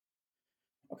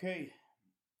Okay,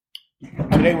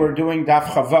 today we're doing Daf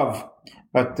Chavav,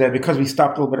 but because we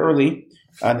stopped a little bit early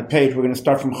on the page, we're going to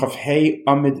start from Chav Hey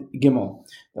Amid Gimel,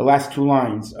 the last two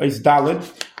lines. Ois Dalid,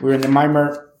 we're in the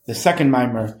mimer, the second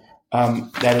mimer,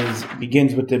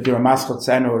 begins with the Biramaschot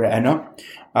Tzenu Re'ena.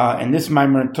 And this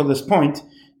mimer, until this point,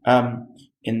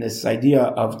 in this idea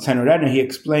of Tzenu Re'ena, he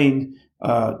explained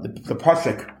the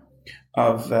pasuk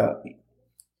of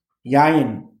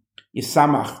Yayin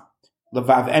Yisamach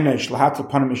Levav Enesh, Lahat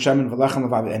Lepanim Yishem, V'lechem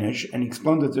Levav Enesh, and he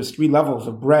explained that there's three levels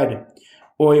of bread,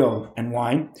 oil, and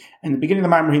wine. And in the beginning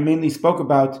of the Mimer, he mainly spoke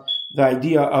about the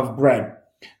idea of bread.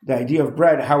 The idea of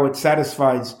bread, how it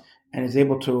satisfies and is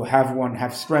able to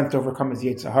have strength to overcome his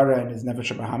Yetzer Hara and his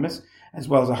Nefesh HaBahamis, as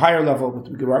well as a higher level with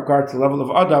regard to the level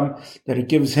of Adam, that it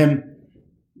gives him,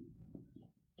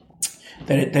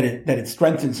 that it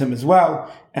strengthens him as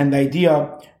well, and the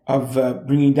idea of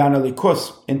bringing down a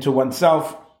likus into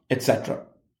oneself, etc.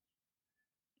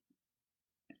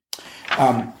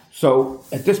 So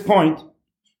at this point,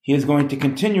 he is going to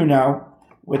continue now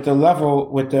with the level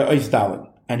with the Ois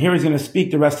Daled. And here he's going to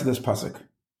speak the rest of this pasuk.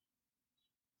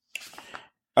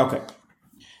 Okay.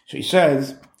 So he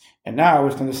says, and now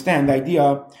is to understand the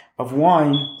idea of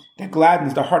wine that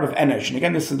gladdens the heart of Enesh. And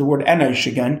again, this is the word Enesh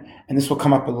again, and this will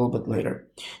come up a little bit later.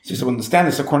 So we'll understand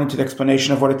this according to the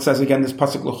explanation of what it says again, this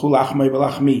pasuk, L'chu lachmei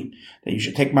v'lachmi, that you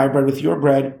should take my bread with your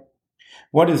bread.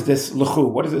 What is this l'chu?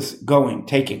 What is this going,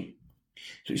 taking?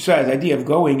 So he says, the idea of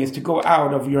going is to go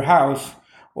out of your house,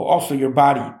 or also your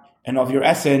body, and of your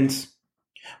essence,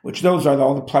 which those are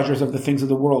all the pleasures of the things of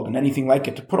the world, and anything like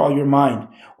it, to put all your mind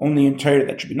only in Torah.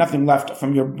 That should be nothing left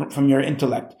from your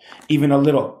intellect, even a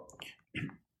little.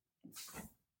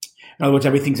 In other words,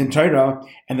 everything's in Torah,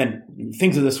 and then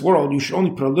things of this world, you should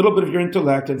only put a little bit of your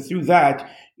intellect, and through that,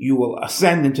 you will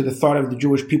ascend into the thought of the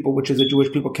Jewish people, which is the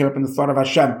Jewish people came up in the thought of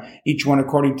Hashem, each one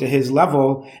according to his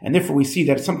level. And therefore we see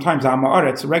that sometimes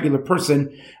it's a regular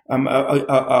person,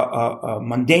 a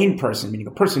mundane person, meaning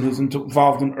a person who's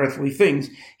involved in earthly things.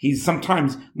 He's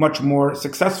sometimes much more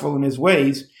successful in his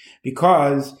ways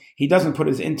because he doesn't put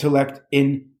his intellect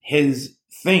in his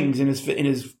things, in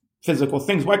his physical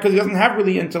things. Why? Because he doesn't have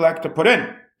really intellect to put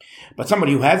in. But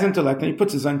somebody who has intellect and he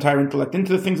puts his entire intellect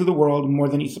into the things of the world more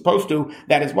than he's supposed to,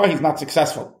 that is why he's not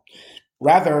successful.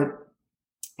 Rather,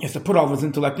 he has to put all of his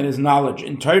intellect and his knowledge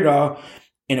in Torah,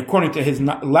 and according to his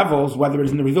levels, whether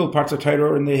it's in the revealed parts of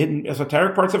Torah or in the hidden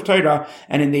esoteric parts of Torah,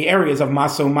 and in the areas of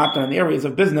Masa Umata and the areas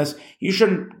of business, you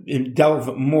shouldn't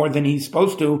delve more than he's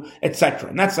supposed to, etc.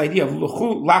 And that's the idea of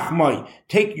L'chu lachmoi,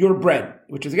 take your bread,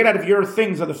 which is to get out of your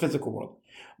things of the physical world.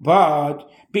 But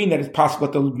being that it's possible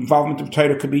that the involvement of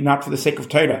Torah could be not for the sake of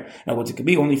Torah. In other words, it could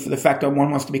be only for the fact that one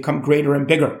wants to become greater and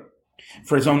bigger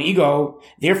for his own ego.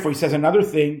 Therefore, he says another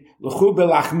thing, L'chu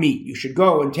belachmi, you should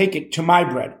go and take it to my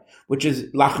bread, which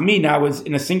is, lachmi now is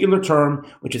in a singular term,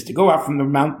 which is to go out from the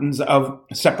mountains of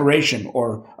separation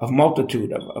or of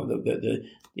multitude, of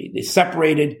the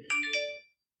separated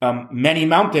many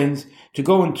mountains, to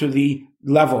go into the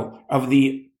level of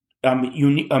the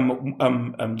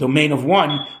domain of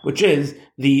one, which is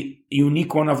the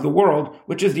unique one of the world,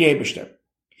 which is the Eibishter.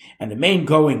 And the main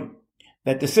going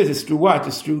that this is through what?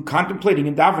 Is through contemplating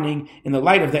and davening in the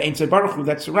light of the Ein Sof Baruch Hu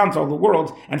that surrounds all the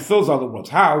worlds and fills all the worlds.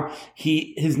 How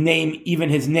his name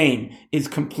is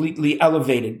completely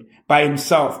elevated by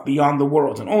himself beyond the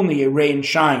worlds, and only a ray and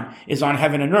shine is on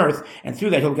heaven and earth, and through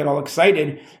that he'll get all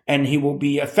excited and he will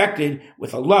be affected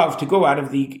with a love to go out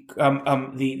of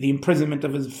the imprisonment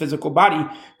of his physical body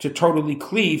to totally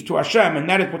cleave to Hashem, and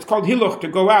that is what's called hiluch, to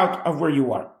go out of where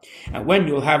you are. And when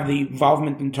you'll have the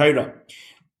involvement in Torah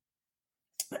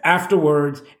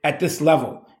afterwards at this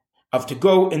level of to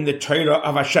go in the Torah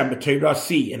of Hashem, the Torah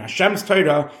C, in Hashem's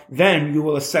Torah, then you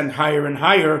will ascend higher and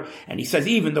higher. And he says,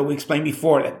 even though we explained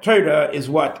before that Torah is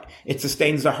what? It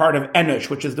sustains the heart of Enesh,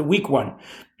 which is the weak one.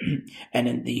 And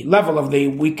in the level of the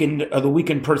weakened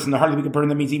person, the heart of the weakened person,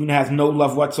 that means even has no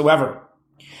love whatsoever,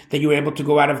 that you're able to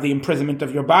go out of the imprisonment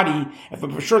of your body.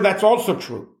 But for sure, that's also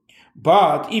true.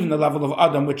 But even the level of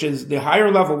Adam, which is the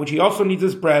higher level, which he also needs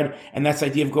his bread, and that's the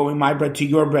idea of going my bread to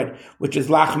your bread, which is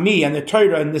lachmi, and the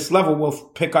Torah in this level will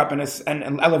pick up and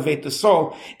elevate the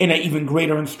soul in an even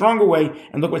greater and stronger way.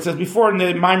 And look what it says before in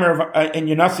the Mimer of in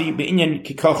Yonasi be'inyan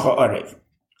kikolcha arev.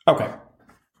 Okay.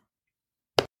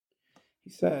 He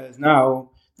says,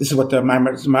 now, this is what our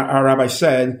Rabbi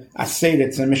said,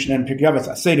 Aseret, in Mishnah and Pirkei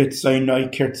Aseret,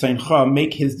 Zaynoi Kirtzaincha,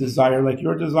 make his desire like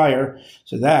your desire,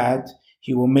 so that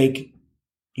he will make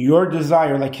your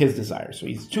desire like his desire. So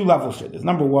he's two levels here. There's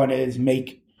number one is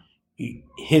make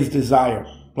his desire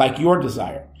like your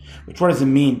desire. Which what does it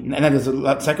mean? And then there's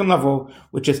a second level,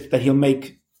 which is that he'll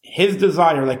make his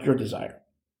desire like your desire.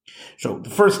 So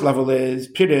the first level is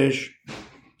Piddish.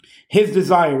 His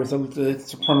desire is the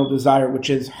supernal desire, which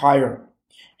is higher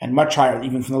and much higher,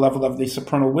 even from the level of the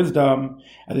supernal wisdom,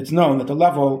 as it's known that the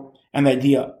level and the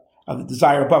idea of the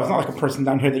desire above is not like a person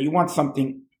down here that you want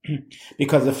something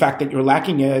because of the fact that you're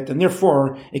lacking it, and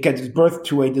therefore it gives birth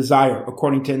to a desire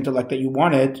according to intellect that you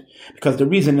want it, because the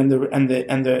reason and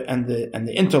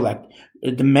the intellect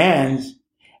it demands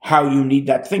how you need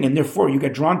that thing, and therefore you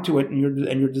get drawn to it, and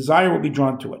your desire will be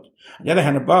drawn to it. On the other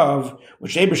hand, above,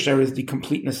 which Eibusher is the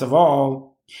completeness of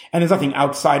all, and there's nothing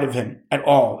outside of him at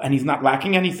all, and he's not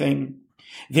lacking anything.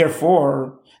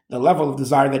 Therefore, the level of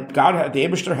desire that God, the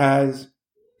Eibusher has,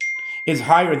 is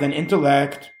higher than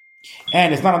intellect,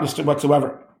 and it's not understood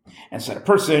whatsoever. And so, a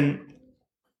person,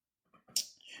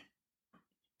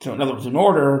 so in other words, in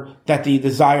order that the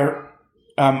desire,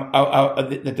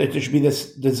 that there should be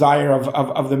this desire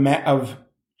of the man of.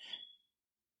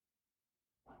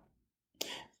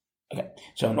 Okay.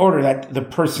 So in order that the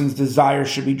person's desire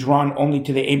should be drawn only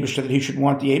to the Eibusher, that he should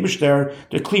want the Eibusher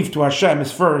to cleave to Hashem,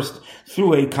 is first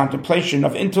through a contemplation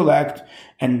of intellect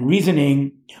and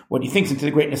reasoning what he thinks into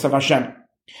the greatness of Hashem.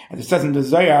 As it says in the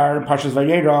Zohar, Pashas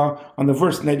Vayera, on the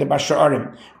verse Neda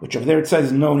Basha'arim, which over there it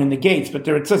says known in the gates, but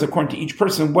there it says according to each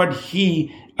person what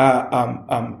he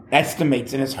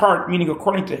estimates in his heart, meaning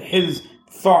according to his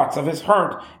thoughts of his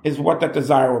heart is what that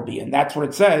desire will be. And that's what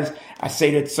it says.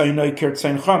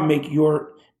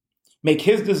 Make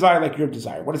his desire like your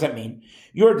desire. What does that mean?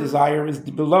 Your desire is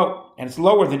below, and it's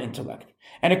lower than intellect.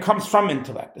 And it comes from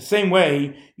intellect. The same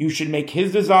way you should make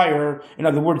his desire, in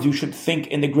other words, you should think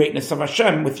in the greatness of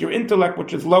Hashem with your intellect,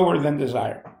 which is lower than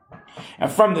desire.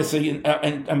 And from this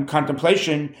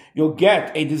contemplation, you'll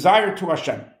get a desire to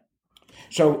Hashem.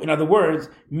 So, in other words,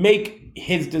 make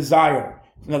his desire.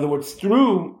 In other words,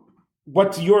 through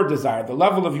what's your desire, the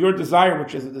level of your desire,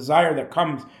 which is a desire that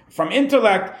comes from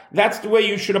intellect, that's the way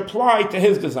you should apply to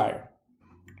his desire.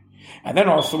 And then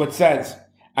also it says,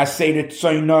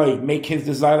 make his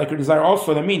desire like your desire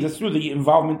also. That means it's through the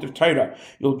involvement of Torah.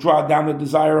 You'll draw down the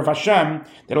desire of Hashem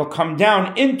that'll come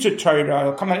down into Torah,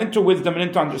 it'll come down into wisdom and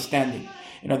into understanding.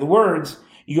 In other words,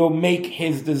 you'll make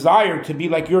his desire to be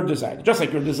like your desire. Just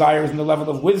like your desire is in the level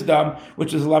of wisdom,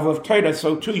 which is the level of Torah,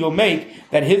 so too you'll make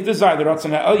that his desire, the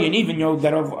Ratzon HaElyon, even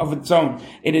that of its own,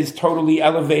 it is totally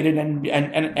elevated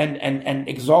and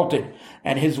exalted.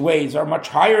 And his ways are much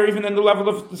higher even than the level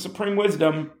of the supreme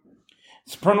wisdom,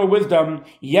 supernal wisdom,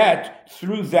 yet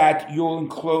through that you'll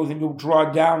enclose and you'll draw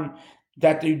down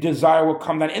that the desire will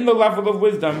come down in the level of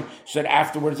wisdom, so that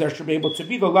afterwards there should be able to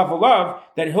be the level of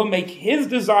that he'll make his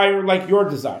desire like your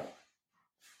desire.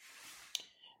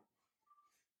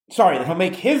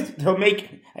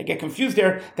 I get confused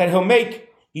there, that he'll make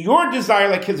your desire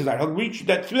like his desire. He'll reach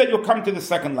that, through that you'll come to the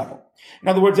second level. In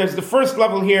other words, there's the first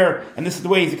level here, and this is the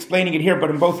way he's explaining it here, but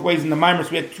in both ways in the Maimers,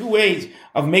 we had two ways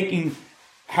of making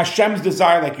Hashem's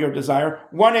desire like your desire.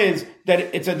 One is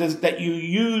that that you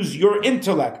use your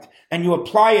intellect and you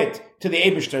apply it to the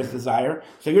Eibusher's desire.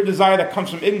 So your desire that comes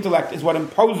from intellect is what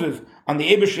imposes on the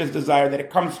Eibusher's desire, that it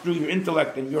comes through your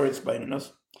intellect and your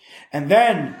explainingness. And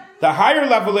then the higher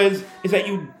level is that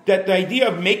the idea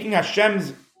of making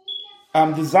Hashem's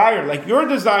desire like your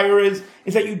desire is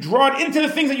that you draw it into the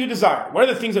things that you desire. What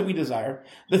are the things that we desire?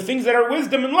 The things that are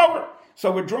wisdom and lower.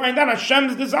 So we're drawing down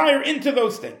Hashem's desire into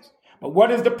those things. But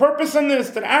what is the purpose in this?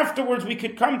 That afterwards we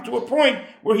could come to a point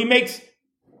where he makes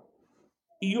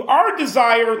our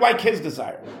desire like his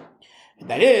desire. And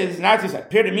that is, now as he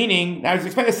said, meaning, now he's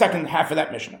explaining the second half of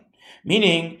that Mishnah.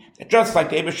 Meaning that just like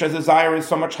the Eibusher's desire is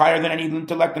so much higher than any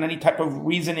intellect and any type of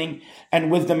reasoning and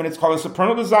wisdom, and it's called a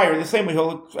supernal desire, the same way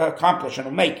he'll accomplish and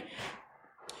he'll make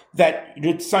that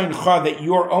that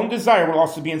your own desire will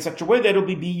also be in such a way that it'll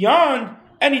be beyond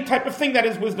any type of thing that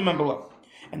is wisdom and below.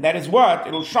 And that is what?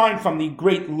 It'll shine from the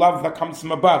great love that comes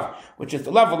from above, which is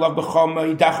the level of B'chol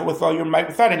Ma'idacha with all your might,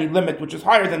 without any limit, which is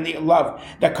higher than the love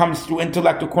that comes through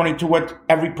intellect, according to what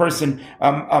every person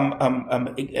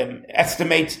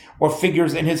estimates or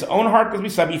figures in his own heart, as we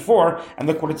said before. And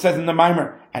look what it says in the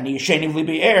Maimer. And the Yesheniv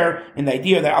Libi Air, in the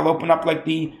idea that I'll open up that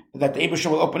the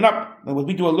Eibusher will open up. And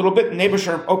we do a little bit, and the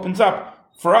Eibusher opens up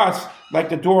for us like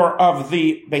the door of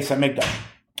the Beis HaMikdash.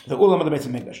 The ulam of the Beis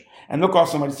HaMikdash. And look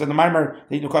also what it says in the Maimer,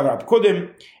 that you call it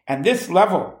Kudim, and this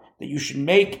level that you should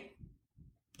make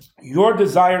your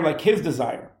desire like his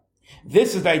desire.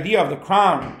 This is the idea of the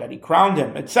crown, that he crowned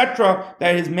him, etc.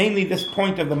 That is mainly this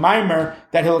point of the Maimer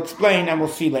that he'll explain and we'll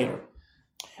see later.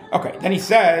 Okay, then he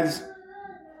says,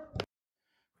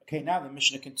 now the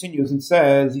Mishnah continues and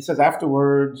says, he says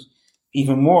afterwards,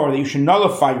 even more, that you should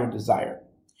nullify your desire.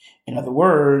 In other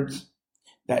words,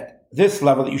 that this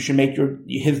level that you should make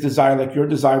his desire like your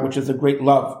desire, which is a great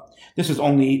love. This is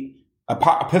only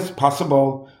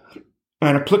possible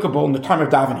and applicable in the time of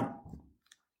davening,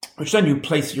 which then you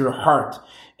place your heart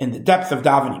in the depth of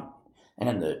davening and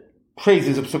in the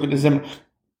praises of Sukkot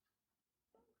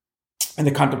and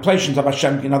the contemplations of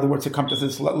Hashem. In other words, to come to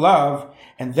this love,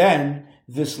 and then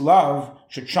this love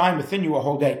should shine within you a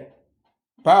whole day.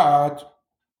 Not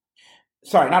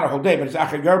a whole day, but it's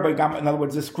Achar Yerba. In other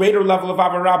words, this greater level of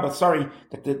Avarabba,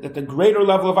 that the greater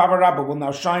level of Avarabba will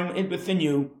now shine within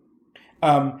you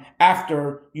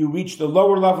after you reach the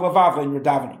lower level of Ava in your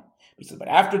davening. He says, but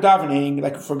after davening,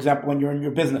 like for example, when you're in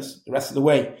your business, the rest of the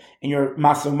way, in your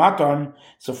Masa Matan,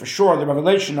 so for sure the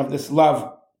revelation of this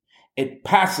love, it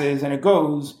passes and it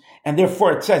goes, and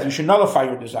therefore it says you should nullify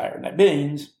your desire. And that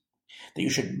means that you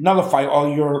should nullify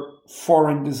all your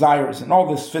foreign desires and all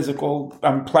this physical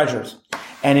pleasures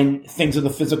and in things of the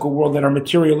physical world that are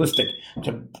materialistic,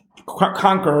 to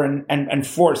conquer and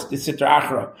force the Sitra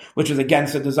Achra, which is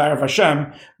against the desire of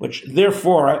Hashem, which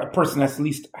therefore a person has at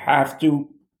least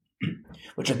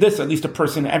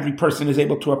every person is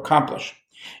able to accomplish.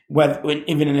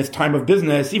 Even in his time of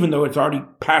business, even though it's already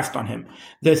passed on him,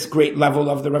 this great level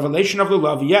of the revelation of the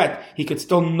love, yet he could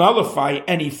still nullify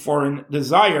any foreign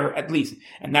desire, at least.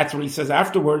 And that's what he says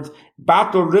afterwards,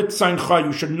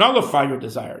 you should nullify your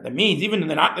desire. That means even in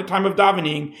the time of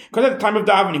davening, because at the time of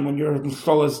davening, when your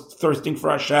soul is thirsting for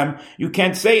Hashem, you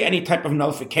can't say any type of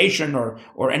nullification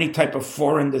or any type of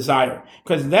foreign desire,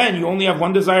 because then you only have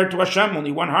one desire to Hashem,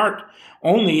 only one heart.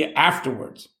 Only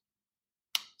afterwards,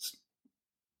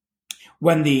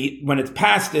 when it's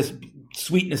past this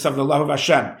sweetness of the love of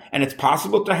Hashem, and it's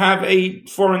possible to have a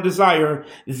foreign desire,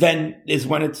 then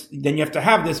you have to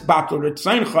have this batul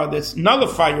ritzeincha, this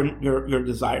nullify your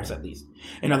desires at least.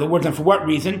 In other words, and for what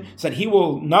reason? Said he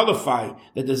will nullify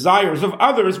the desires of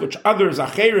others, which others,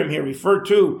 Hashirim here referred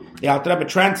to, the Alter Rebbe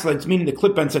translates, meaning the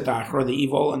klipa and setach, or the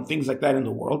evil and things like that in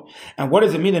the world. And what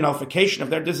does it mean, the nullification of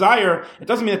their desire? It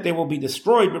doesn't mean that they will be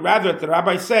destroyed, but rather that the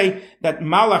rabbis say that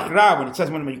malach ra, when it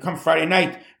says when you come Friday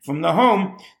night from the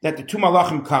home, that the two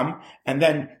malachim come, and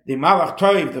then the malach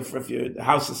toiv, if the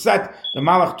house is set, the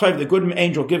malach toiv, the good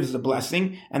angel, gives the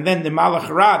blessing, and then the malach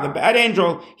ra, the bad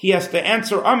angel, he has to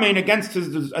answer amen against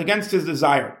his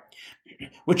desire.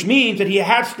 Which means that he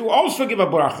has to also give a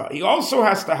bracha. He also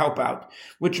has to help out.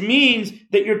 Which means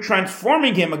that you're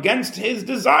transforming him against his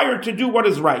desire to do what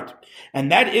is right.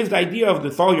 And that is the idea of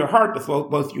with all your heart, with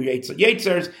both your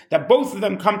yetzers, that both of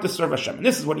them come to serve Hashem. And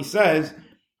this is what he says,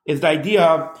 is the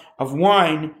idea of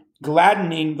wine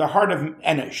gladdening the heart of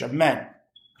Enosh, of men.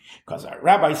 Because our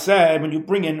rabbi said, when you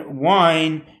bring in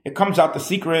wine, it comes out the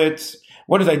secrets.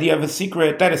 What is the idea of a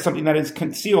secret? That is something that is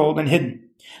concealed and hidden.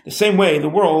 The same way the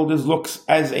world looks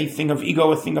as a thing of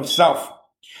ego, a thing of self.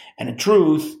 And in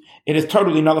truth, it is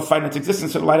totally nullified in its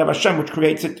existence in the light of Hashem, which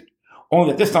creates it.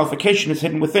 Only that this nullification is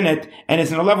hidden within it and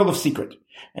is in a level of secret.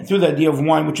 And through the idea of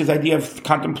wine, which is the idea of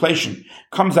contemplation,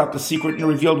 comes out the secret in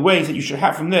revealed ways that you should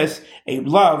have from this a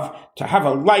love to have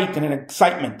a light and an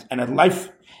excitement and a life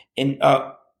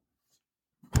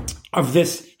of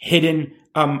this hidden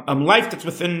life that's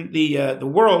within the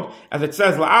world, as it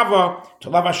says, la'ava, to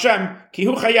love Hashem, ki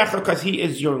hu chayecha, because He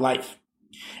is your life.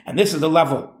 And this is the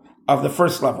level of the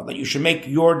first level, that you should make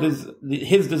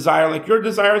His desire like your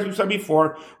desire, as we said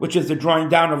before, which is the drawing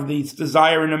down of this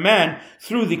desire in a man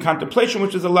through the contemplation,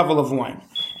 which is a level of wine.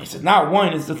 And he says, now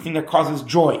wine is the thing that causes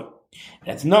joy.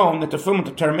 And it's known that the fulfillment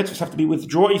of Torah mitzvahs have to be with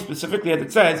joy, specifically, as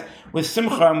it says, with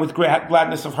simcha and with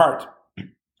gladness of heart.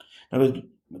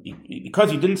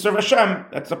 Because you didn't serve Hashem,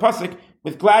 that's the pasuk,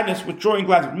 with gladness, with joy and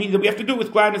gladness. It means that we have to do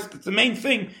with gladness. That's the main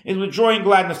thing, is with joy and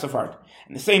gladness of heart.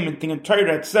 And the same thing in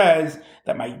Torah, it says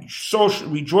that my soul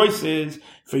rejoices,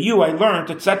 for you I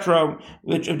learned, etc.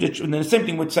 And the same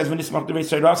thing which says,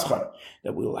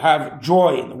 that we will have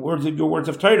joy in the words of your words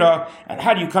of Torah. And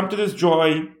how do you come to this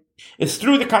joy? It's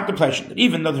through the contemplation, that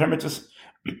even though the mitzvahs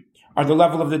are the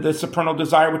level of the supernal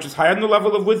desire, which is higher than the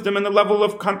level of wisdom and the level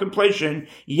of contemplation,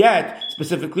 yet,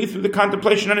 specifically through the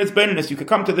contemplation and its benefits, you could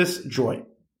come to this joy.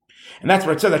 And that's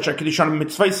where it says that Shir Kedushan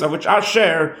Mitzvah, which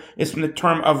Asher is from the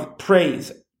term of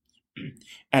praise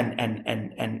and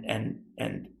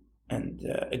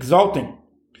exalting.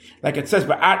 Like it says,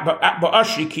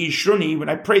 Ba'ashri ki yishruni, when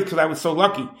I praised because I was so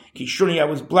lucky, ki yishruni, I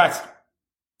was blessed.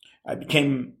 I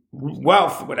became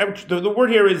wealth, whatever. The word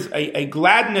here is a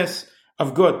gladness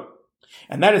of good.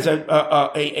 And that is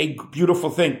a beautiful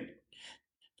thing,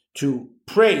 to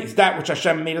praise that which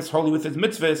Hashem made us holy with His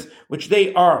mitzvahs, which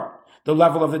they are the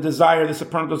level of the desire, the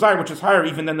supernal desire, which is higher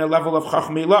even than the level of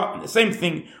Chachmei La. And the same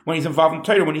thing when he's involved in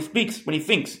Torah, when he speaks, when he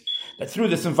thinks. that through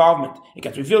this involvement, it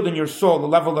gets revealed in your soul the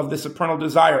level of the supernal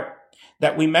desire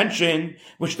that we mentioned,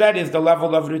 which that is the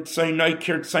level of Ritzaynoi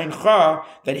Kirtzayncha,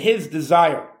 that his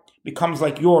desire becomes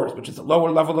like yours, which is a lower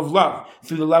level of love.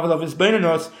 Through the level of his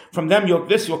beinunus, from them you'll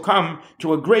come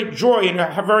to a great joy and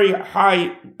a very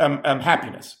high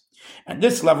happiness. And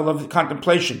this level of the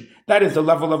contemplation, that is the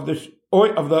level of the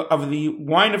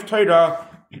wine of Torah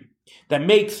that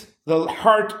makes the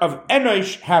heart of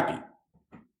Enosh happy,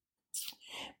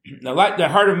 the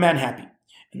heart of man happy.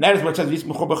 And that is what it says,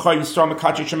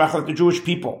 the Jewish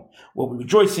people will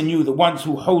rejoice in you, the ones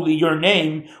who holy your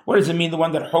name. What does it mean, the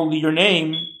one that holy your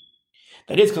name?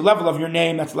 That is the level of your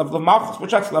name, that's the level of Malchus,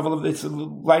 which that's the level of this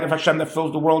light of Hashem that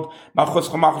fills the world. Malchus,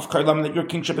 that your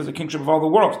kingship is the kingship of all the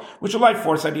worlds, which a life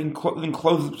force that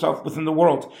encloses itself within the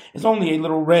world is only a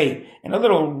little ray and a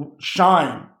little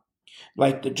shine,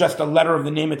 like just a letter of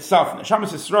the name itself. And the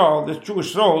Shamas Yisrael, the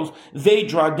Jewish souls, they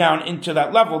draw down into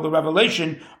that level, the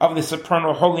revelation of the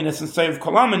supernal holiness and Seif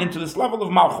Kolam, and into this level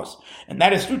of Malchus. And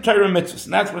that is through Torah and Mitzvahs.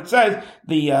 And that's what it says,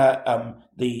 the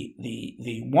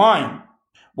wine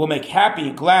will make happy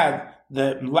and glad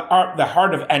the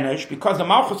heart of Enosh, because the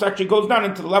Malchus actually goes down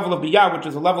into the level of Biyah, which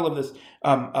is the level of this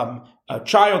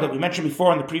child that we mentioned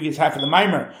before in the previous half of the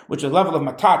Maimer, which is the level of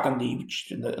Matat and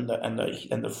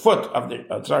the foot of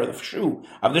the shoe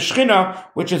of the Shechina,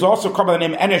 which is called by the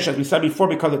name Enosh, as we said before,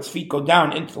 because its feet go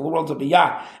down into the worlds of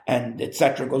Biyah and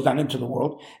etc. goes down into the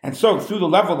world. And so through the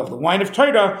level of the wine of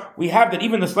Torah, we have that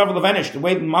even this level of Enosh, the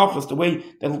way the Malchus, the way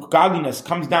the godliness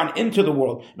comes down into the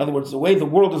world. In other words, the way the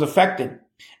world is affected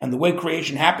and the way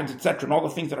creation happens, etc., and all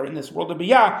the things that are in this world of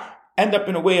Biyah end up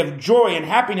in a way of joy and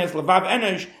happiness, Lavav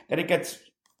Enosh, that it gets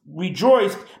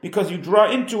rejoiced because you draw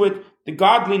into it the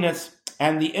godliness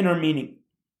and the inner meaning.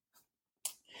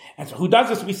 And so who does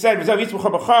this? We said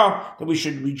that we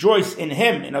should rejoice in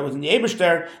him. And I was in the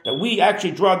Eibishter, that we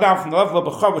actually draw down from the level of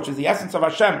B'cha, which is the essence of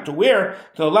Hashem, to where?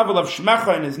 To the level of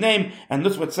Shmecha in his name. And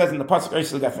this is what it says in the Pasuk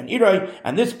Eisel Gefen Iroi.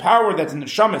 And this power that's in the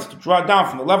Shamas to draw down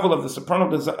from the level of the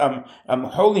supernal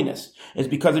holiness is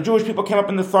because the Jewish people came up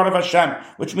in the thought of Hashem,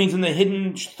 which means in the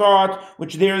hidden thought,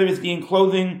 which there is the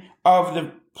enclothing of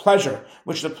the pleasure,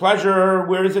 which the pleasure,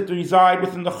 where does it reside?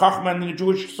 Within the Chachma and the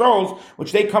Jewish souls,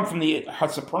 which they come from the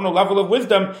supernal level of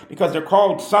wisdom, because they're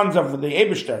called sons of the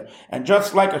Eibishter. And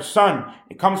just like a son,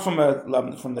 it comes from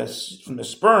the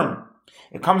sperm.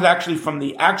 It comes actually from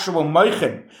the actual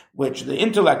moichin, which the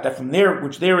intellect,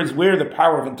 which there is where the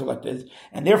power of intellect is.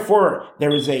 And therefore,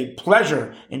 there is a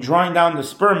pleasure in drawing down the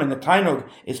sperm, and the tainug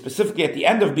is specifically at the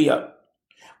end of Biyah,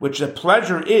 which the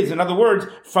pleasure is, in other words,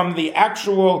 from the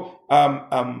actual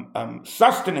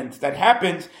sustenance that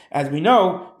happens, as we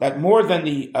know, that more than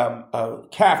the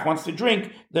calf wants to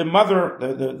drink, the mother,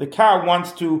 the cow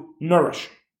wants to nourish.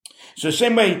 So the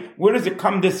same way, where does it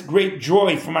come, this great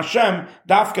joy from Hashem?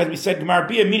 Dafka, as we said, Gemar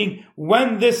Biyah, meaning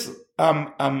when this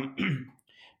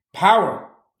power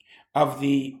of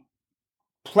the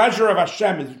pleasure of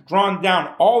Hashem is drawn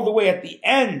down all the way at the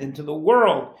end into the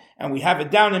world, and we have it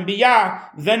down in Biyah,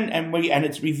 and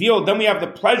it's revealed, then we have the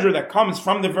pleasure that comes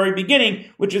from the very beginning,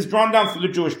 which is drawn down through the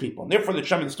Jewish people. And therefore the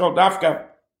Shem and the Stol Dafka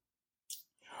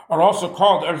are also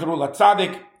called Erzerul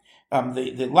HaTzadik,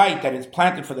 the light that is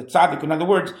planted for the tzaddik. In other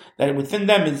words, that within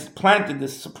them is planted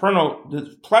this supernal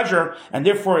pleasure, and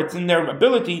therefore it's in their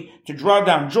ability to draw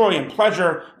down joy and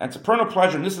pleasure and supernal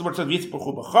pleasure. And this is what it says,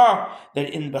 Yitzbuchu B'cha, that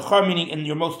in B'cha, meaning in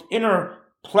your most inner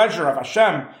pleasure of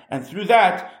Hashem, and through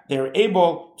that they're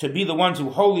able to be the ones who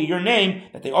holy your name,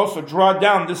 that they also draw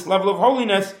down this level of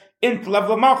holiness into the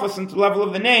level of Malchus, into the level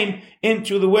of the name,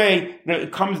 into the way that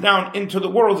it comes down into the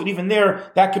worlds, and even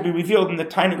there, that could be revealed, and the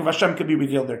Tainug of Hashem could be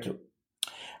revealed there too.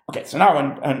 Okay, so now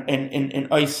in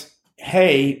Ois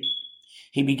Hey,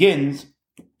 he begins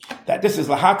that this is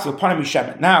Lahatzel Panim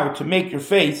Shemet, now to make your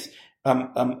face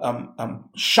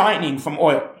shining from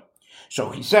oil. So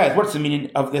he says, what's the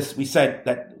meaning of this? We said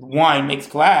that wine makes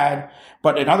glad,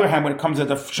 but on the other hand, when it comes to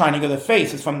the shining of the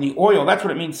face, it's from the oil. That's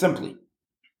what it means simply.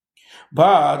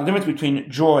 But the difference between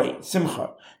joy,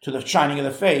 Simcha, to the shining of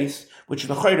the face, which is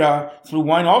the Chayra, through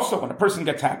wine also, when a person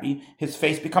gets happy, his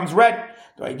face becomes red.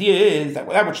 The idea is that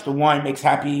which the wine makes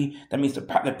happy, that means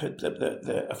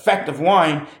the effect of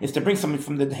wine is to bring something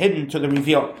from the hidden to the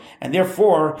revealed. And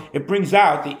therefore, it brings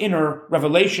out the inner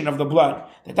revelation of the blood,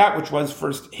 that which was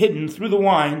first hidden through the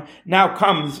wine now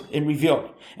comes in revealed.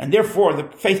 And therefore, the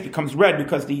face becomes red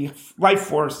because the life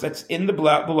force that's in the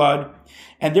blood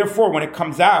And therefore, when it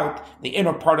comes out, the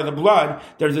inner part of the blood,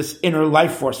 there's this inner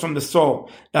life force from the soul,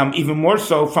 even more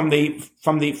so from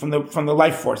the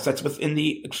life force that's within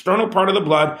the external part of the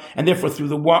blood, and therefore through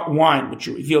the wine, which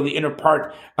you reveal the inner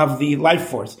part of the life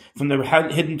force, from the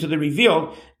hidden to the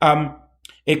revealed.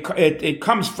 It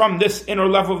comes from this inner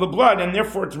level of the blood, and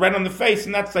therefore it's red on the face,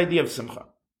 and that's the idea of Simcha.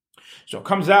 So it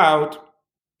comes out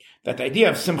that the idea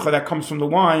of Simcha that comes from the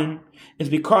wine is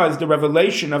because the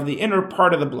revelation of the inner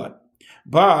part of the blood.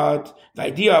 But the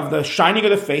idea of the shining of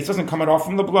the face doesn't come at all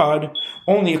from the blood,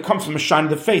 only it comes from a shine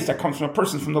of the face that comes from a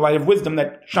person, from the light of wisdom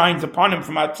that shines upon him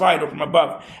from outside or from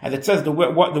above. As it says, the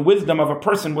wisdom of a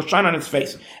person will shine on his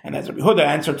face. And as Rabbi Huda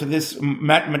answered to this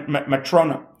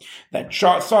matrona that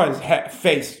saw his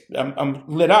face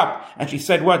lit up, and she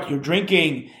said, what, you're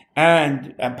drinking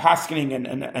and paskening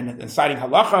and citing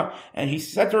halacha? And he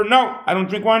said to her, no, I don't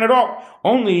drink wine at all.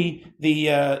 Only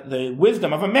the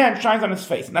wisdom of a man shines on his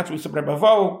face. And that's what we said, Rabbi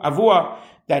Avua,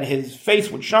 that his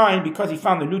face would shine because he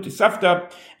found the new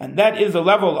Tosefta, and that is a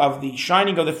level of the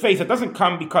shining of the face. It doesn't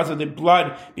come because of the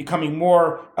blood becoming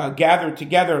more gathered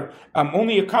together.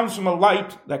 Only it comes from a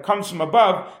light that comes from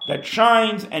above that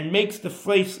shines and makes the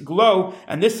face glow.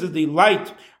 And this is the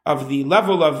light of the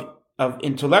level of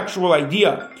intellectual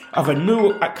idea of a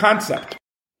new concept.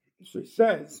 So it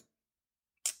says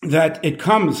that it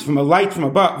comes from a light from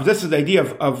above. This is the idea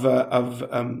of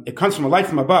it comes from a light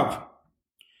from above.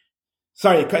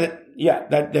 Sorry, that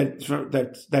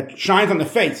shines on the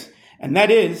face, and that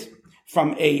is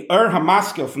from a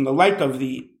hamaskil, from the light of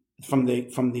from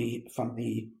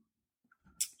the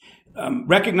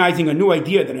recognizing a new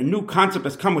idea, that a new concept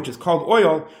has come, which is called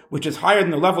oil, which is higher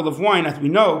than the level of wine. As we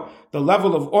know, the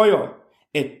level of oil,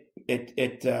 it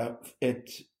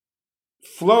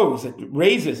flows, it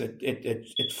raises,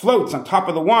 it floats on top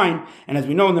of the wine. And as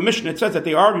we know in the Mishnah, it says that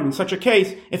they argue in such a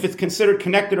case if it's considered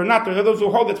connected or not. There are those who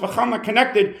hold it's v'chama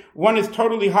connected, one is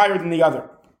totally higher than the other.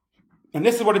 And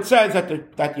this is what it says,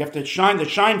 that you have to shine. The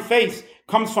shine face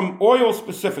comes from oil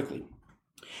specifically.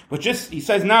 Which is, he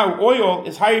says now, oil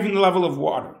is higher than the level of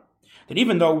water. That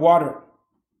even though water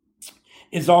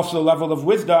is also the level of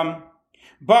wisdom,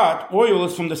 but oil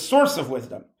is from the source of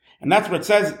wisdom. And that's what it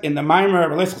says in the Maimer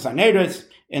Relesches Haneres,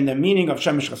 in the meaning of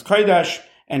Shem Mishchas Kodesh,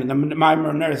 and in the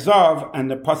Maimer Ner Zav, and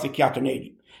the Pasuk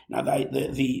Yatonedi. Now,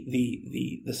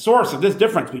 the source of this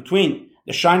difference between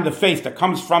the shine of the face that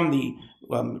comes from the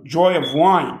joy of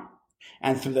wine,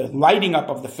 and through the lighting up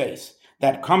of the face,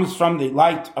 that comes from the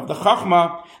light of the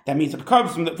Chachma, that means it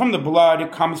comes from the blood,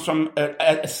 it comes from,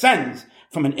 ascends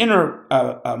from an inner,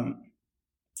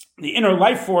 the inner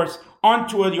life force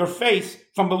onto your face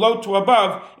from below to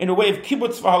above in a way of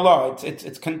kibbutz v'hala.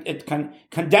 It's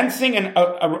condensing and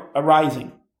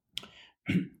arising.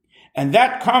 And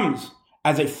that comes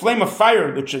as a flame of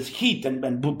fire, which is heat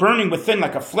and burning within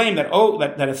like a flame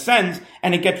that ascends,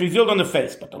 and it gets revealed on the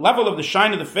face. But the level of the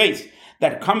shine of the face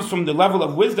that comes from the level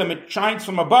of wisdom, it shines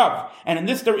from above. And in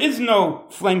this, there is no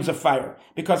flames of fire,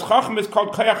 because Chacham is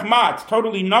called Kayach Ma. It's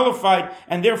totally nullified,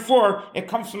 and therefore it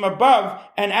comes from above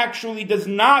and actually does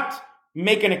not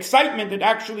make an excitement. It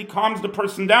actually calms the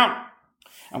person down.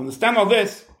 And we understand all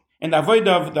this in the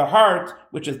avodah of the heart,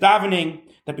 which is davening,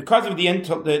 that because of the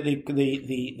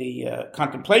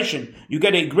contemplation, you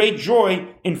get a great joy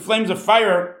in flames of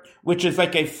fire, which is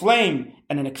like a flame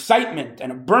and an excitement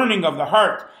and a burning of the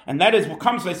heart. And that is what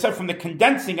comes, as I said, from the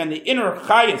condensing and the inner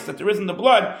chayas that there is in the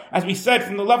blood, as we said,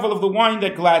 from the level of the wine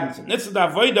that gladdens. And this is the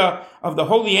avodah of the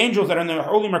holy angels that are in the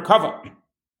holy Merkava.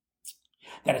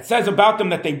 That it says about them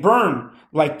that they burn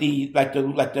like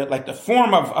the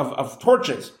form of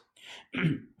torches,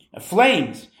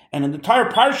 flames. And in the entire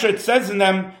parsha, it says in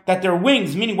them that their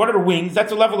wings, meaning what are wings?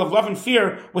 That's a level of love and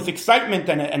fear with excitement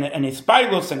and a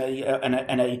spilus and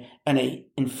a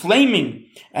inflaming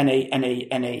and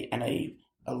a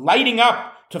lighting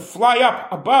up to fly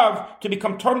up above to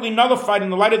become totally nullified in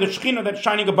the light of the Shekhinah that's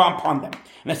shining upon them.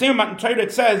 And the same about in Torah,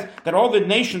 it says that all the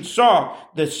nations saw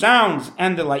the sounds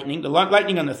and the lightning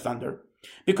and the thunder,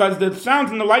 because the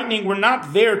sounds and the lightning were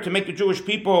not there to make the Jewish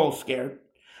people scared.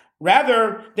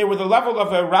 Rather, they were the level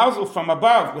of arousal from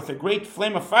above with a great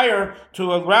flame of fire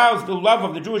to arouse the love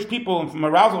of the Jewish people, and from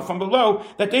arousal from below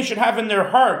that they should have in their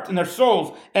heart, in their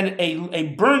souls, and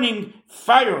a burning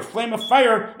fire, flame of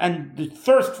fire, and the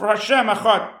thirst for Hashem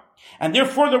Echad. And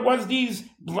therefore there was these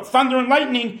thunder and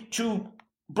lightning to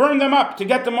burn them up, to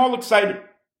get them all excited.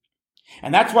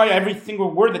 And that's why every single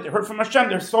word that they heard from Hashem,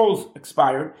 their souls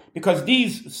expired, because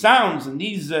these sounds and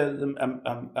these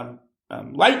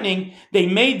lightning, they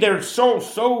made their souls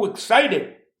so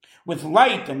excited with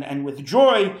light and with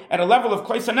joy at a level of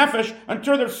Kleis HaNefesh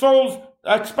until their souls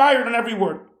expired on every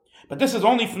word. But this is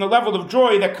only from the level of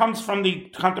joy that comes from the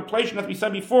contemplation, as we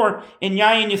said before, in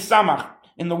yayin yisamach,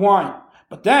 in the wine.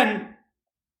 But then,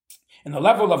 in the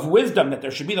level of wisdom, that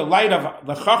there should be the light of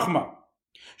the chachma,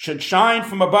 should shine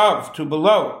from above to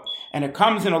below, and it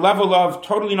comes in a level of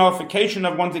totally nullification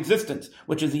of one's existence,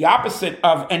 which is the opposite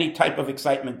of any type of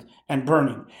excitement and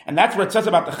burning. And that's what it says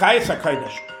about the chayes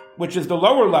hakodesh, which is the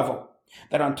lower level,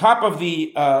 that on top of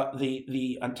the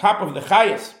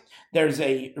chayes, there's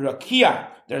a rakia,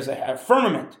 there's a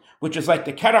firmament, which is like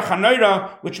the kerach hanoira,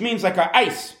 which means like a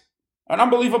ice, an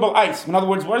unbelievable ice. In other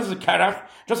words, what is the kerach?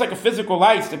 Just like a physical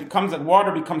ice that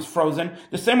water becomes frozen.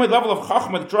 The same way the level of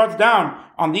chachma that draws down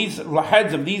on these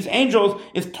heads of these angels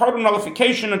is total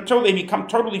nullification until they become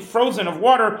totally frozen of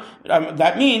water.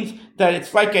 That means that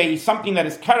it's like something that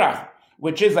is kerach,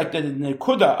 which is like the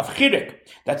nekuda of chirik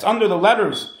that's under the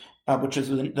letters, which is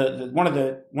one of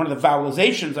the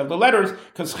vowelizations of the letters,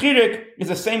 because chirik is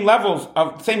the same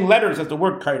letters as the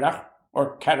word kerach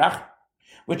or kerach,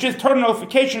 which is total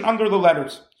nullification under the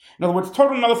letters. In other words,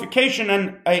 total nullification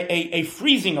and a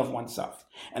freezing of oneself.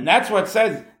 And that's what it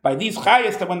says by these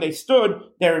chayes, that when they stood,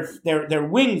 their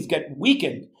wings get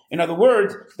weakened. In other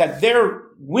words, that their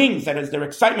wings, that is their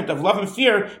excitement of love and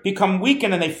fear, become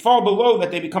weakened and they fall below,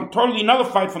 that they become totally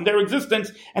nullified from their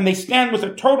existence, and they stand with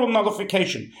a total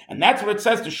nullification. And that's what it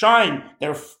says to shine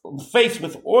their face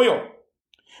with oil,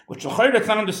 which that's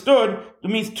not understood, it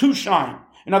means to shine.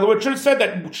 In other words, it should have said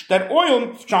that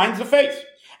oil shines the face.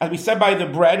 As we said by the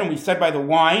bread and we said by the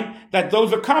wine, that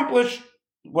those accomplish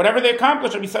whatever they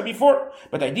accomplish, as we said before.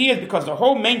 But the idea is because the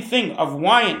whole main thing of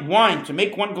wine to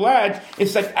make one glad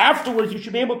is that afterwards you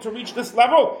should be able to reach this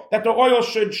level, that the oil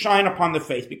should shine upon the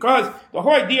face. Because the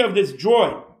whole idea of this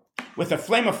joy with a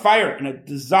flame of fire and a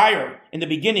desire in the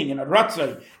beginning, in a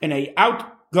ratzah, in a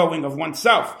outgoing of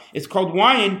oneself, is called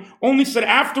wine, only said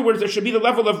afterwards there should be the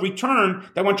level of return,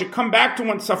 that one should come back to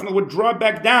oneself and would draw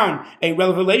back down a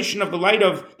revelation of the light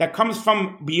of that comes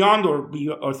from beyond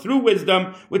or through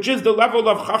wisdom, which is the level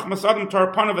of chachmas adam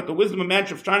tarapanav, at the wisdom of man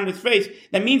should shine in his face.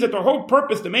 That means that the whole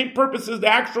purpose, the main purpose, is the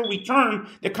actual return,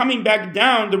 the coming back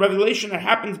down, the revelation that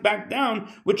happens back down,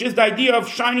 which is the idea of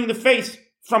shining the face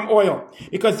from oil,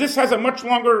 because this has a much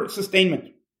longer sustainment.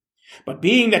 But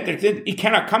being that he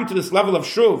cannot come to this level of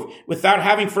shuv without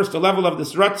having first a level of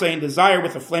this ratzah and desire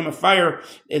with a flame of fire,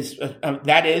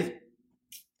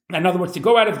 in other words, to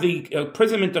go out of the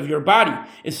imprisonment of your body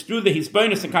is through the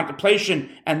hisbonenus and contemplation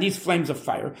and these flames of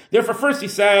fire. Therefore, first he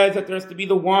says that there has to be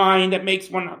the wine that makes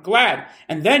one glad,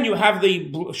 and then you have the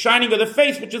shining of the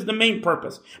face, which is the main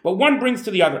purpose. But one brings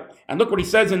to the other. And look what he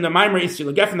says in the Maimer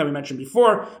Isser Geffen that we mentioned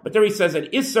before. But there he says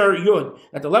that Isser Yud,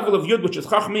 that the level of Yud, which is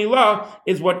Chachmei Ilah,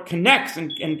 is what connects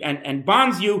and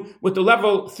bonds you with the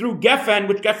level through Geffen,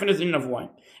 which Geffen is in of wine.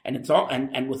 And it's all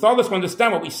and with all this, we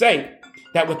understand what we say,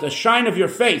 that with the shine of your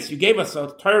face, you gave us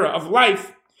a Torah of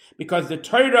life, because the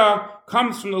Torah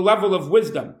comes from the level of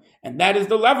wisdom, and that is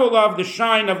the level of the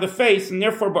shine of the face, and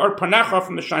therefore Ba'ar Panecha,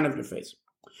 from the shine of your face.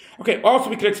 Okay, also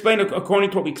we could explain, according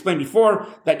to what we explained before,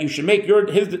 that you should make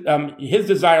his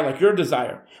desire like your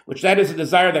desire, which that is a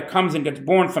desire that comes and gets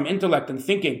born from intellect and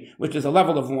thinking, which is a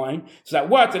level of wine, so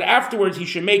that afterwards he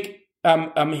should make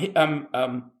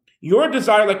your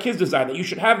desire like his desire, that you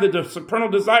should have the supernal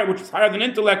desire, which is higher than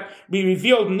intellect, be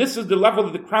revealed, and this is the level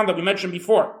of the crown that we mentioned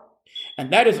before.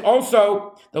 And that is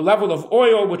also the level of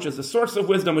oil, which is the source of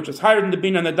wisdom, which is higher than the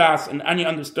bin and the das, and any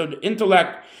understood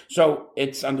intellect. So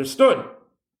it's understood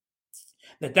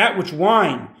that which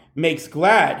wine makes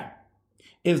glad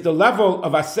is the level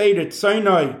of aseh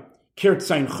ritzaynoi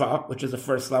kirtzayncha, which is the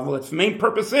first level. Its main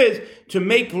purpose is to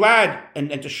make glad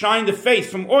and to shine the face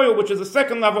from oil, which is the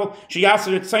second level,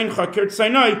 sheyaseh ritzayncha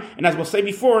kirtzaynoi, and as we'll say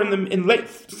before in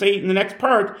the next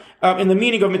part, in the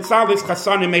meaning of mitzalis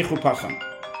chasan mechupacham.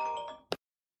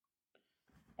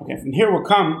 Okay, from here we'll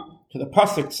come to the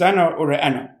pasuk tzena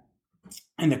ure'ena,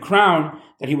 and the crown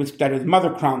that his mother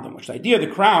crowned him, which the idea of the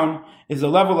crown is the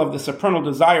level of the supernal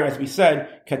desire, as we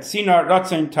said, katsina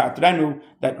ratzain tatrenu,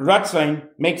 that ratzain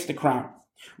makes the crown,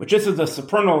 which this is the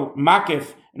supernal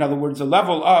makif, in other words, the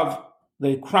level of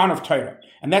the crown of Torah.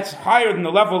 And that's higher than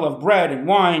the level of bread and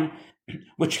wine,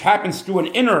 which happens through an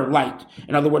inner light.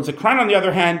 In other words, the crown, on the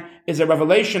other hand, is a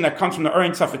revelation that comes from the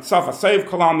Ein Sof itself, a Seiv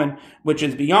Kalaman, which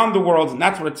is beyond the worlds, and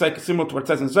that's what it's like, similar to what it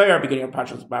says in Zohar, beginning of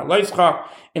Parshas Ba'aloischa,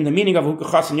 in the meaning of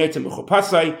Hukachas and Yotzim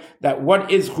Chupasai, that what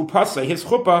is Chupasai, his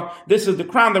chuppah, this is the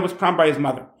crown that was crowned by his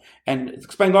mother. And it's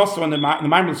explained also in the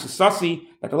Maimer Sasasi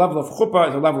that the level of chuppah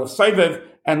is a level of Seiviv,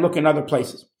 and look in other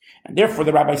places. And therefore,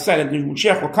 the rabbi said that the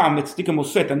Mashiach will come, the tzaddikim will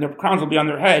sit, and their crowns will be on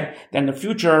their head. Then in the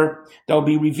future, they'll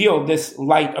be revealed this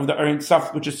light of the Ein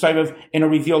Sof, which is Sovev in a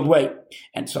revealed way.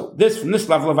 And so from this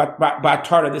level of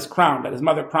Ba'atara, this crown that his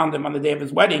mother crowned him on the day of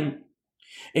his wedding,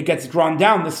 it gets drawn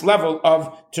down this level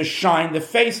of to shine the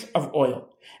face of oil.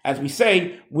 As we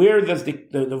say, where does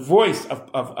the voice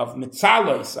of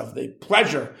mitzalos, of the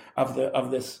pleasure, of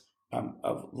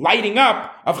lighting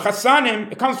up, of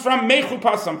chasanim, it comes from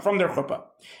mechupasam, from their chuppah.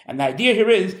 And the idea here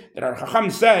is that our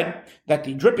Chacham said that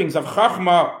the drippings of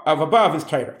chachma of above is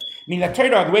Torah. Meaning that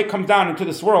Torah, the way it comes down into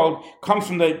this world, comes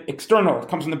from the external, it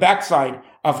comes from the backside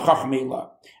of chachmeilah,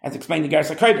 as explained in the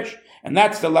Geras HaKodesh. And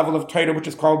that's the level of Torah which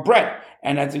is called bread.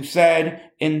 And as we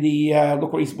said in the,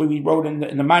 look what we wrote in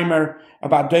the Maimer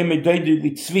about Doime Doidu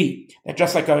Litzvi, that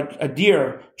just like a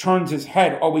deer turns his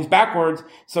head always backwards,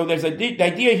 so there's the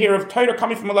idea here of Torah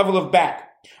coming from a level of back.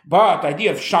 But the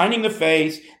idea of shining the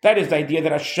face, that is the idea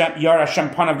that Yar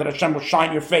Hashem Panav, that Hashem will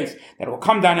shine your face, that it will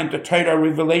come down into Torah,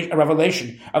 a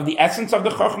revelation of the essence of the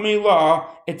Chachmeilah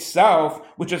itself,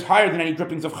 which is higher than any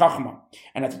drippings of Chachma.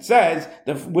 And as it says,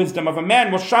 the wisdom of a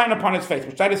man will shine upon his face,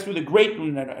 which that is through the great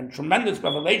and tremendous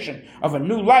revelation of a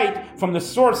new light from the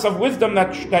source of wisdom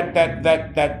that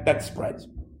spreads.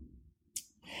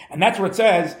 And that's where it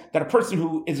says that a person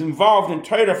who is involved in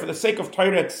Torah for the sake of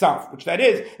Torah itself, which that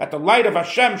is, that the light of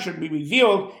Hashem should be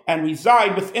revealed and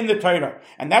reside within the Torah.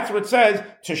 And that's where it says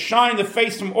to shine the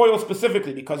face from oil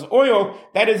specifically, because oil,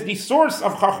 that is the source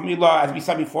of Chachmeilah, as we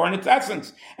said before, in its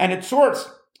essence and its source.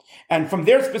 And from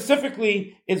there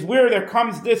specifically is where there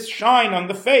comes this shine on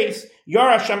the face. Yar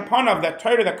Hashem Panav, that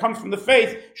Torah that comes from the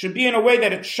face, should be in a way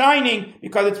that it's shining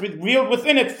because it's revealed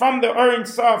within it from the Ein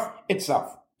Sof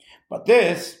itself. But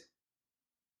this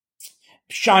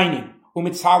shining,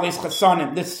 umitzales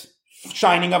chasanim, this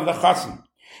shining of the chasan,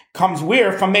 comes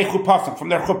where? From mechupasam, from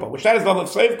their chuppah, which that is the level of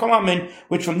Sovev Kolamin,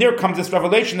 which from there comes this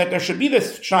revelation that there should be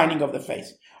this shining of the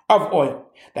face, of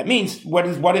oil. That means, what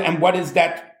is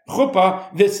that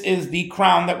chuppah? This is the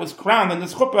crown that was crowned in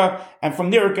this chuppah, and from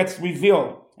there it gets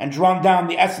revealed and drawn down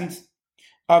the essence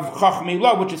of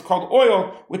Chachmeilah, which is called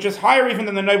oil, which is higher even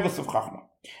than the noblest of Chachma.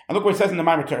 And look what it says in the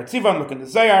Maimer Torah Tziva, and look in the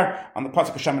Zayar, on the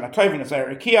Pasuk Hashem and Atayv, in the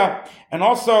Zayar Ikia, and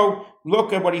also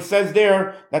look at what he says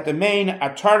there, that the main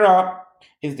Atara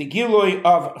is the Gilui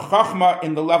of Chachma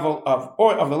in the level of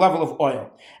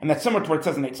oil. And that's similar to what it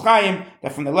says in Eitz Chaim,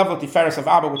 that from the level of Tiferes of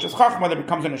Abba, which is Chachma, that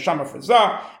becomes an Neshama for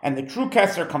Zah, and the true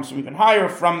Keser comes from even higher,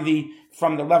 from the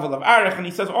level of Arich, and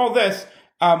he says all this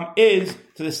is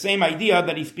to the same idea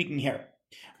that he's speaking here.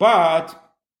 But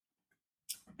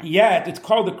yet, it's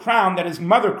called the crown that his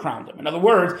mother crowned him. In other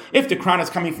words, if the crown is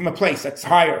coming from a place that's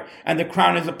higher, and the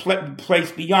crown is a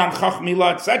place beyond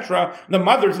Chachmeilah, etc., the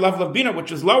mother's level of Bina,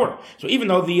 which is lower. So even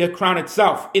though the crown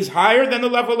itself is higher than the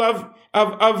level of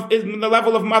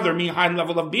mother, meaning high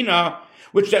level of Bina,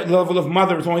 which that level of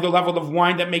mother is only the level of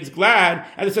wine that makes glad,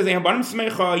 and it says,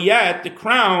 yet the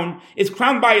crown is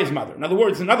crowned by his mother. In other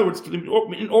words, in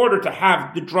order to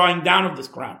have the drawing down of this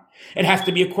crown, it has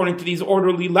to be according to these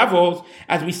orderly levels,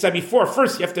 as we said before.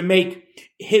 First, you have to make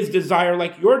his desire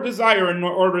like your desire, in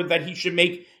order that he should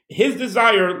make his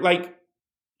desire like,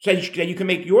 so that you can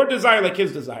make your desire like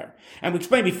his desire. And we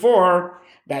explained before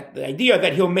that the idea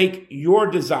that he'll make your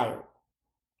desire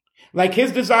like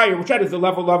his desire, which that is the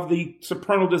level of the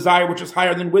supernal desire, which is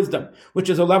higher than wisdom, which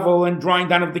is a level and drawing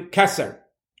down of the keser,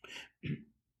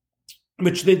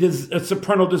 which is a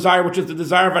supernal desire, which is the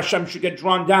desire of Hashem, should get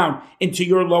drawn down into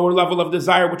your lower level of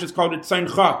desire, which is called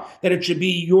Simcha, that it should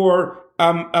be your,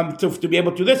 to be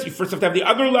able to do this, you first have to have the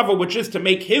other level, which is to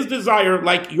make his desire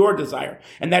like your desire.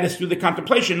 And that is through the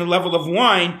contemplation, the level of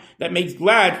wine that makes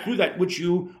glad, through that which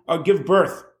you give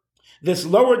birth. This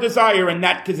lower desire, and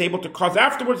that is able to cause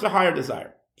afterwards the higher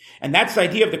desire. And that's the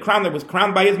idea of the crown that was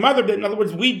crowned by his mother. But in other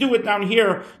words, we do it down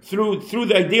here through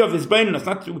the idea of Izbeinus,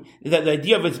 not through the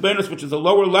idea of Izbeinus, which is a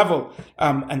lower level,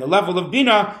 and the level of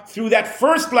Bina. Through that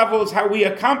first level is how we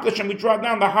accomplish and we draw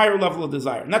down the higher level of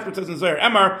desire. And that's what it says in Zohar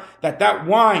Emor, that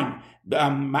wine,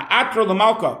 Ma'atra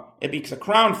L'malka, it becomes a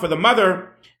crown for the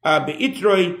mother,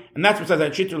 Be'itroi, and that's what it says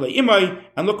at Shitr Le'imoi.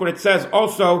 And look what it says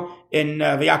also in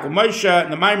V'Yakov Moshe,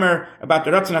 in the Maimer, about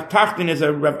the Ratzon HaTachtin is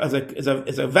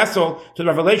a vessel to the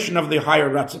revelation of the higher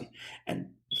Ratzon.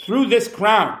 And through this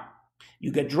crown,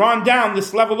 you get drawn down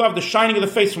this level of the shining of the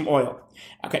face from oil.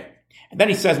 Okay. And then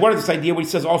he says, what is this idea? What he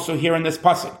says also here in this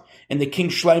pasuk, in the King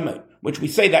Shlomo, which we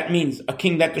say that means a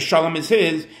king that the shalom is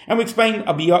his, and we explained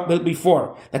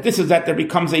before that this is that there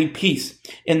becomes a peace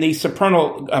in the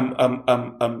supernal,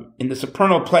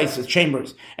 places,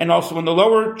 chambers, and also in the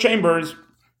lower chambers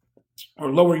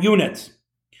or lower units.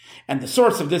 And the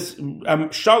source of this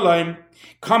shalom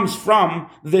comes from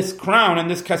this crown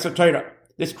and this keser Torah,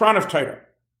 this crown of Torah.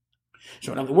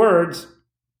 So in other words,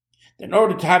 in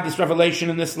order to have this revelation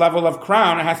and this level of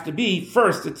crown, it has to be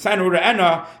first, it's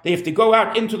Ena, they have to go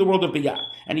out into the world of Biyah.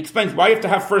 And he explains why you have to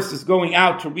have first this going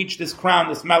out to reach this crown,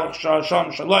 this Melech Shalom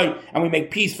Shaloi, and we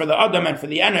make peace for the Adam and for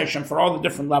the Enesh and for all the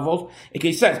different levels.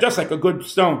 He says, just like a good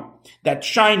stone that's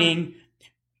shining,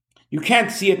 you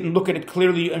can't see it and look at it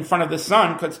clearly in front of the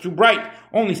sun because it's too bright,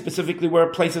 only specifically where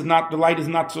a place is not, the light is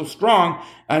not so strong.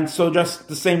 And so just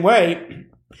the same way,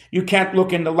 you can't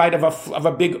look in the light of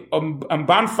a big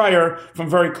bonfire from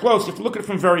very close. You have to look at it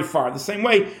from very far. The same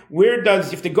way, you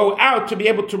have to go out to be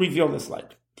able to reveal this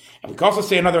light? And we can also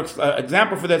say another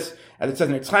example for this, as it says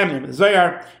in the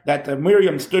Zohar, that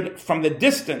Miriam stood from the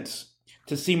distance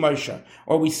to see Moshe.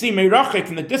 Or we see Meirachik,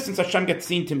 from the distance Hashem gets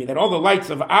seen to me. That all the lights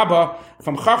of Abba,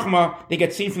 from Chachma, they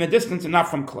get seen from the distance and not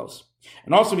from close.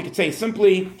 And also we could say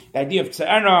simply, the idea of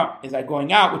Tze'ena is that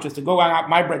going out, which is to go out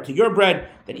my bread to your bread,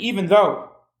 that even though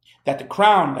that the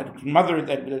crown, that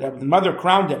the mother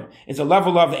crowned him, is a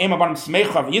level of the Emabarim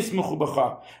Smecha v'Yismuchu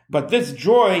b'cha. But this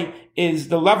joy is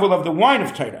the level of the wine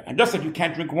of Torah. And just like you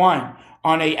can't drink wine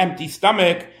on an empty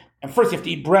stomach, and first you have to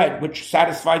eat bread, which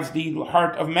satisfies the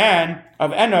heart of man,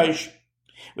 of Enosh,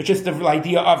 which is the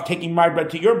idea of taking my bread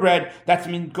to your bread. That's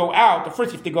go out. First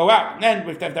you have to go out, and then we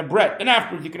have to have the bread. Then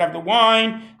afterwards you could have the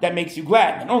wine that makes you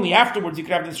glad. And only afterwards you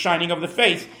could have this shining of the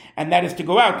face, and that is to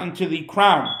go out into the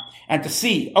crown and to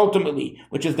see, ultimately,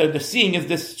 which is the seeing is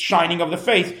this shining of the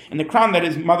face, and the crown that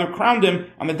his mother crowned him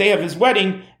on the day of his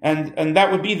wedding, and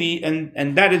that would be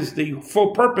and that is the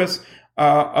full purpose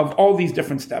of all these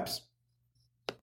different steps.